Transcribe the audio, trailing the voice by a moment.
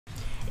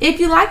If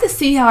you'd like to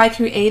see how I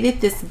created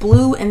this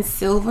blue and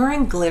silver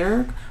and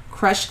glitter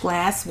crushed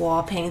glass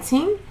wall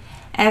painting,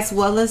 as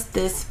well as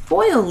this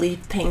foil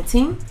leaf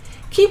painting,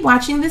 keep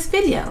watching this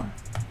video.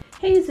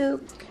 Hey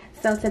Zoop!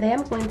 So today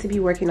I'm going to be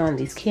working on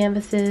these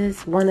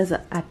canvases. One is,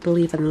 I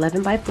believe, an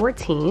 11 by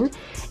 14,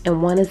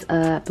 and one is,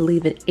 I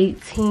believe, an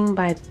 18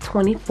 by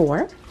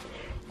 24.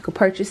 You can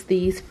purchase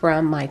these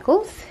from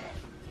Michael's.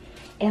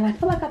 And I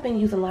feel like I've been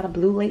using a lot of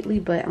blue lately,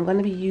 but I'm going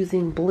to be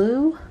using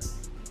blue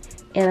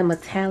and a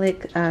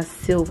metallic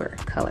silver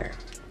color.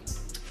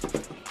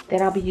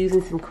 Then I'll be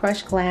using some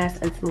crushed glass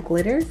and some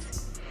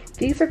glitters.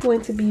 These are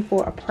going to be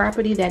for a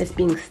property that is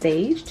being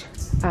staged.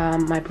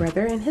 My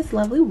brother and his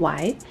lovely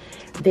wife,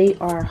 they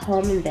are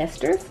home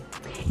investors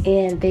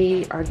and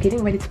they are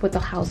getting ready to put the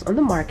house on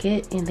the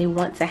market and they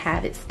want to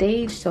have it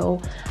staged. So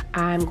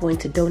I'm going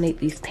to donate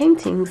these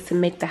paintings to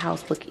make the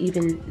house look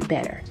even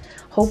better.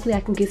 Hopefully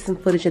I can get some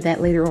footage of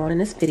that later on in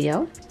this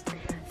video.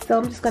 So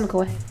I'm just going to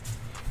go ahead.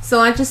 So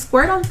I just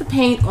squirt on the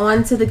paint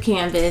onto the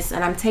canvas,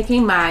 and I'm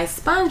taking my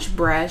sponge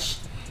brush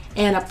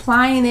and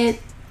applying it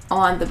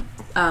on the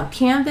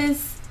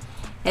canvas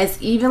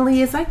as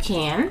evenly as I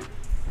can.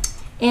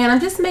 And I'm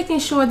just making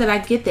sure that I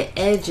get the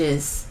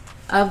edges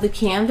of the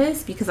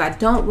canvas because I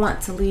don't want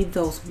to leave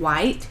those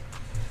white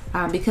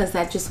because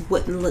that just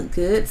wouldn't look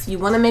good. So you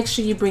want to make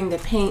sure you bring the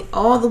paint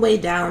all the way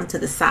down to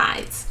the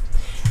sides.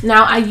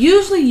 Now I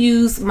usually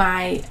use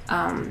my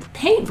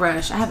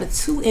paintbrush. I have a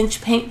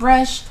 2-inch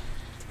paintbrush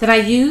that I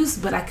use,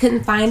 but I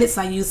couldn't find it,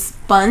 so I used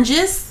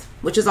sponges,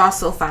 which is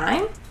also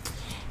fine.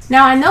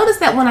 Now I noticed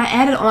that when I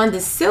added on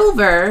the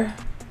silver,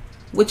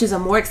 which is a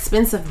more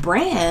expensive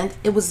brand,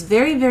 it was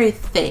very, very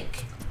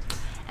thick.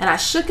 And I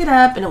shook it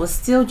up and it was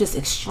still just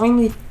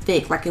extremely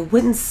thick, like it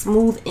wouldn't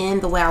smooth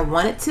in the way I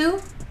want it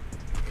to.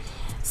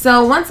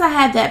 So once I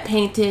had that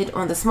painted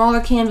on the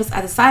smaller canvas, I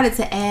decided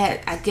to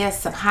add, I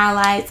guess, some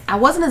highlights. I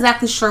wasn't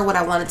exactly sure what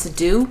I wanted to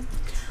do.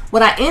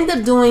 What I ended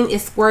up doing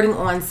is squirting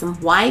on some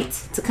white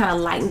to kind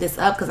of lighten this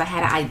up because I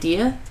had an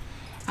idea.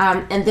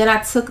 And then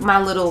I took my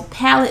little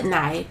palette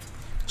knife,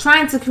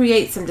 trying to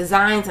create some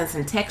designs and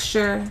some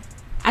texture.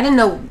 I didn't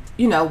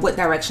know, what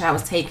direction I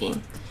was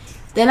taking.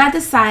 Then I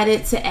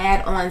decided to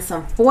add on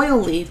some foil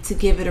leaf to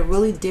give it a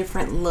really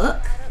different look.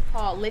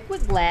 Called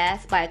Liquid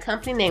Glass by a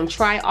company named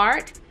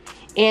RHINESTONE.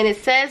 And it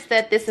says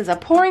that this is a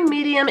pouring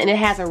medium and it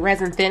has a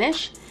resin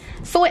finish.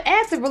 So it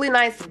adds a really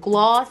nice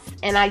gloss,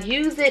 and I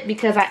use it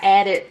because I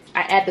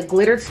add the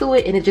glitter to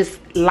it and it just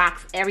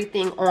locks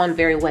everything on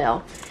very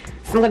well.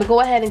 So I'm going to go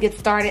ahead and get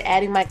started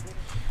adding my...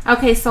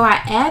 Okay, so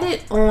I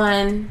added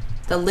on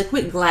the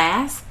liquid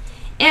glass.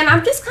 And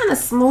I'm just kind of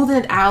smoothing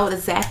it out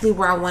exactly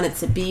where I want it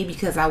to be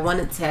because I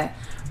wanted to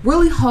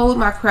really hold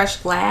my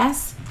crushed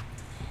glass.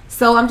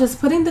 So I'm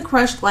just putting the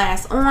crushed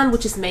glass on,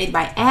 which is made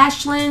by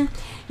Ashland.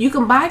 You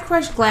can buy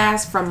crushed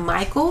glass from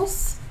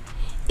Michael's,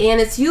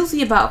 and it's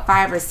usually about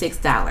 $5 or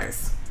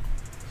 $6.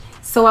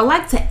 So I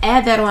like to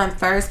add that on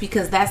first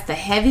because that's the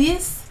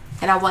heaviest,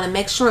 and I want to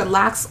make sure it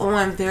locks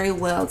on very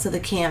well to the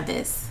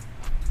canvas.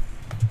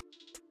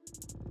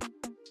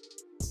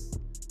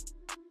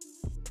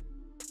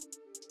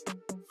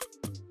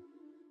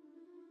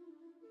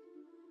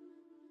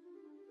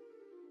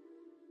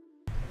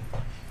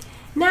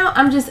 Now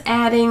I'm just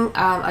adding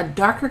a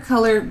darker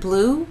colored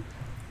blue,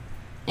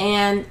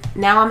 and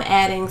now I'm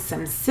adding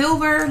some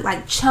silver,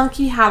 like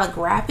chunky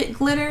holographic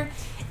glitter,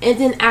 and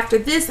then after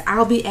this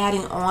I'll be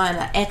adding on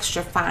an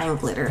extra fine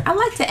glitter. I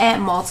like to add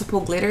multiple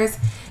glitters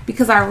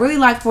because I really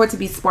like for it to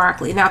be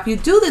sparkly. Now if you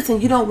do this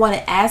and you don't want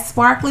it as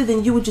sparkly,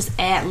 then you would just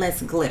add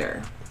less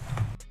glitter.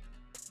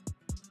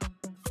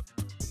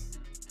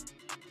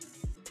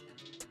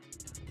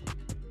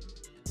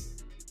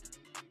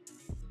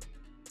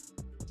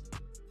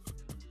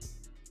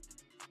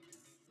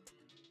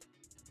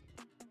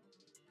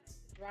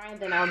 And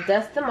then I'll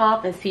dust them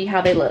off and see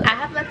how they look. I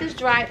have let this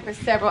dry for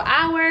several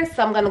hours,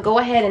 so I'm going to go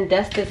ahead and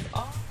dust this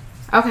off.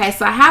 Okay,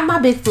 so I have my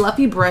big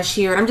fluffy brush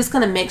here, and I'm just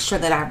going to make sure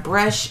that I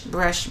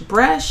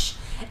brush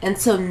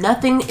until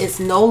nothing is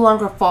no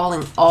longer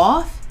falling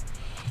off.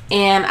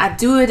 And I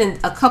do it in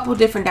a couple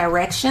different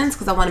directions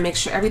because I want to make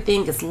sure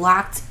everything is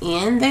locked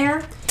in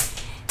there.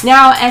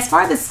 Now, as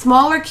far as the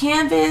smaller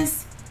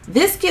canvas,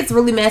 this gets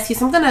really messy,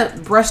 so I'm going to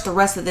brush the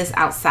rest of this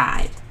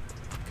outside.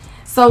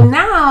 So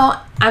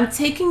now I'm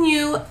taking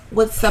you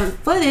with some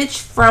footage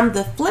from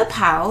the flip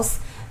house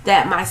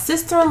that my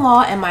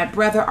sister-in-law and my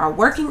brother are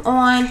working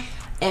on.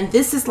 And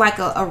this is like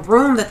a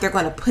room that they're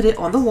going to put it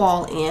on the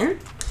wall in,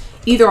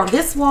 either on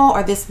this wall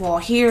or this wall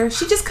here.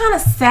 She just kind of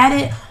sat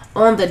it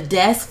on the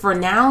desk for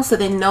now so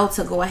they know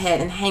to go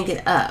ahead and hang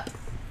it up.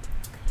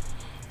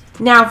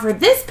 Now for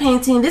this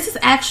painting, this is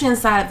actually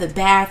inside of the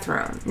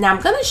bathroom. Now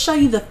I'm going to show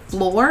you the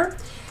floor.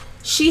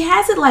 She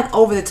has it like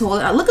over the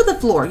toilet. Now look at the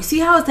floor. You see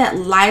how it's that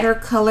lighter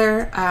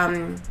color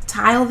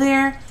tile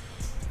there?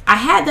 I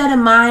had that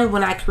in mind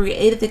when I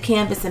created the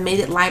canvas and made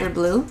it lighter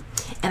blue.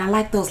 And I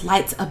like those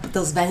lights,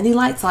 those vanity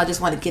lights, so I just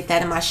want to get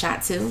that in my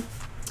shot too.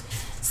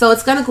 So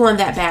it's going to go in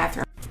that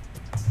bathroom.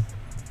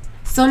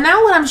 So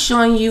now what I'm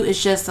showing you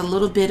is just a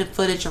little bit of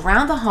footage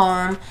around the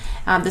home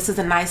This is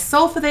a nice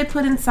sofa they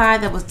put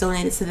inside that was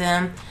donated to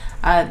them.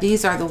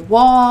 These are the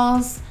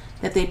walls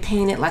that they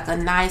painted like a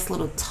nice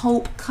little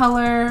taupe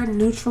color,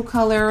 neutral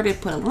color. They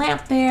put a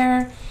lamp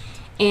there.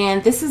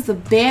 And this is the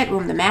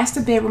bedroom, the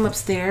master bedroom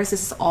upstairs.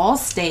 This is all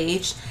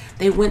staged.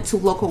 They went to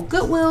local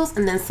Goodwills,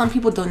 and then some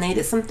people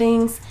donated some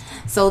things.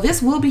 So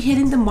this will be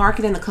hitting the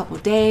market in a couple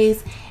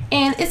days.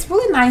 And it's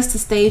really nice to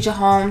stage a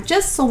home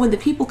just so when the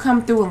people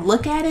come through and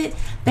look at it,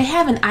 they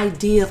have an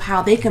idea of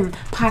how they can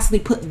possibly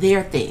put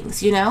their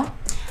things, you know?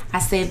 I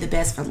saved the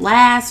best for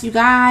last, you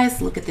guys.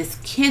 Look at this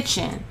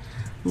kitchen.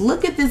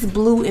 Look at this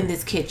blue in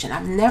this kitchen.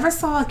 I've never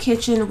saw a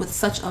kitchen with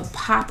such a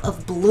pop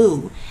of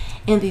blue.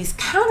 And these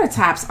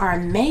countertops are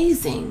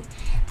amazing.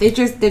 They're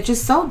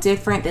just so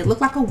different. They look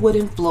like a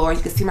wooden floor.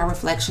 You can see my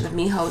reflection of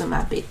me holding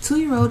my big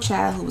 2-year-old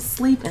child who was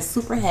asleep and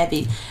super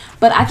heavy.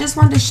 But I just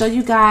wanted to show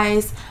you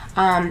guys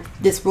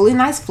this really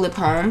nice flip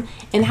home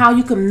and how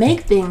you can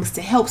make things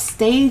to help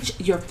stage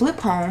your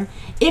flip home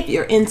if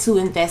you're into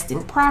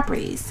investing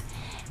properties.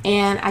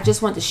 And I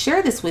just wanted to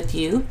share this with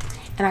you,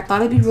 and I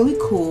thought it'd be really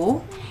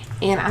cool.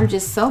 And I'm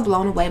just so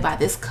blown away by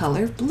this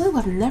color blue.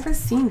 I've never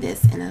seen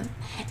this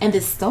and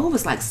this stove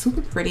is like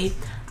super pretty.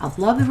 I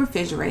love the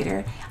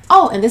refrigerator.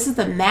 Oh, and this is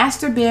the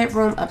master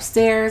bedroom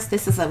upstairs.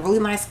 This is a really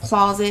nice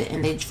closet,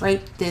 and they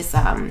draped this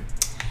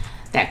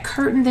that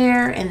curtain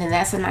there, and then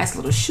that's a nice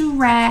little shoe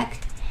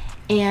rack,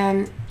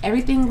 and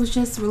everything was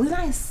just really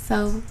nice.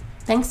 So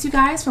thanks you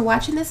guys for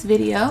watching this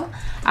video.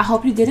 I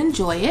hope you did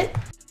enjoy it.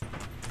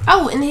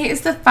 Oh, and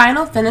here's the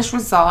final finished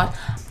result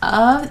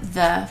of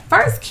the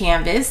first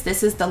canvas.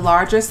 This is the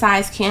larger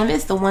size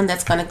canvas, the one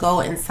that's going to go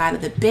inside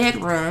of the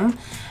bedroom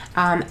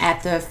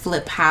at the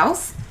flip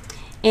house.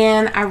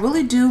 And I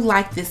really do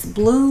like this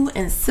blue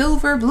and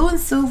silver. Blue and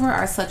silver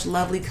are such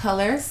lovely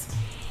colors,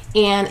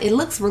 and it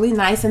looks really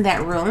nice in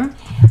that room.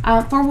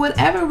 For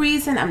whatever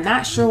reason, I'm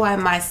not sure why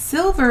my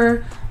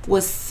silver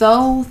was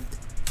so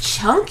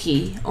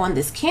chunky on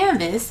this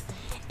canvas,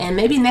 and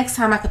maybe next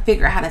time I could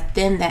figure out how to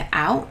thin that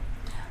out.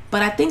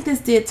 But I think this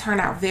did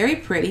turn out very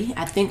pretty.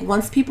 I think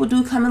once people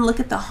do come and look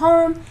at the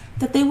home,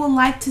 that they will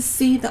like to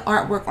see the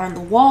artwork on the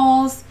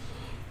walls.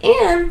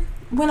 And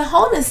when a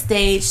home is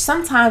staged,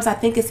 sometimes I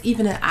think it's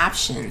even an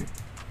option.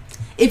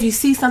 If you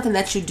see something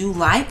that you do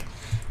like,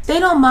 they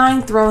don't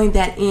mind throwing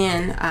that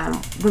in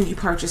when you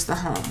purchase the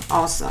home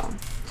also.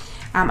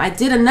 I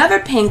did another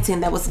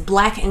painting that was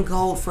black and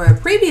gold for a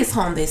previous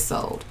home they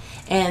sold.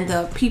 And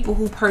the people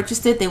who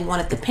purchased it, they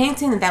wanted the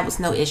painting, and that was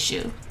no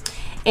issue.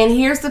 And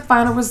here's the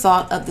final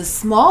result of the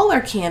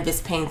smaller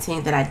canvas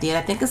painting that I did.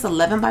 I think it's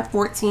 11 by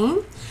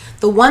 14.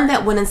 The one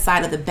that went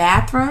inside of the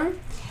bathroom.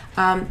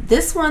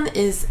 This one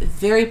is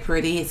very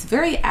pretty. It's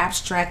very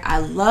abstract. I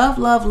love,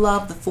 love,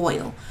 love the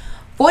foil.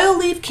 Foil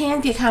leaf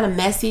can get kind of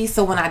messy,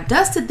 so when I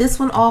dusted this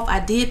one off, I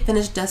did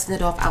finish dusting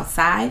it off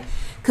outside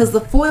because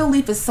the foil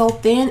leaf is so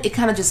thin, it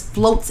kind of just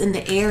floats in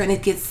the air and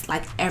it gets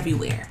like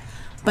everywhere.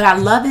 But I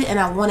love it, and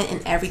I want it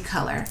in every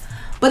color.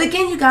 But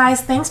again, you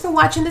guys, thanks for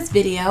watching this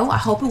video. I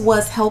hope it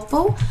was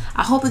helpful.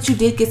 I hope that you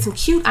did get some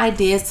cute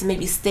ideas to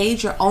maybe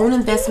stage your own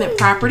investment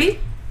property,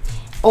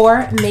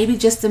 or maybe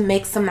just to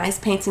make some nice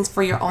paintings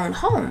for your own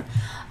home.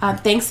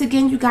 Thanks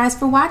again, you guys,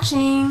 for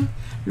watching.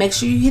 Make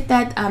sure you hit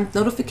that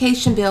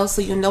notification bell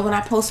so you'll know when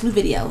I post new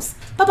videos.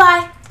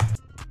 Bye-bye.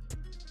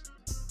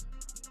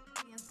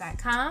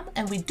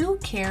 And we do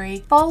carry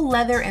faux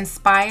leather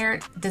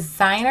inspired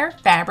designer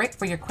fabric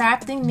for your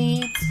crafting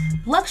needs,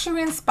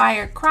 luxury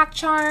inspired croc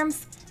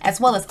charms, as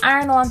well as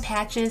iron-on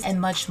patches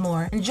and much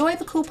more. Enjoy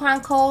the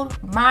coupon code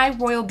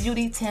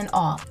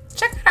MyRoyalBeauty10OFF.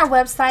 Check out our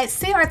website,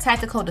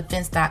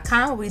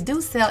 crtacticaldefense.com, where we do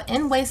sell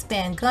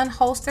in-waistband gun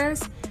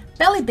holsters,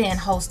 belly band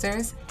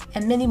holsters,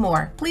 and many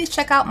more. Please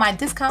check out my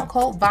discount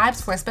code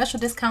VIBES for a special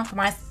discount for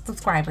my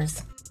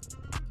subscribers.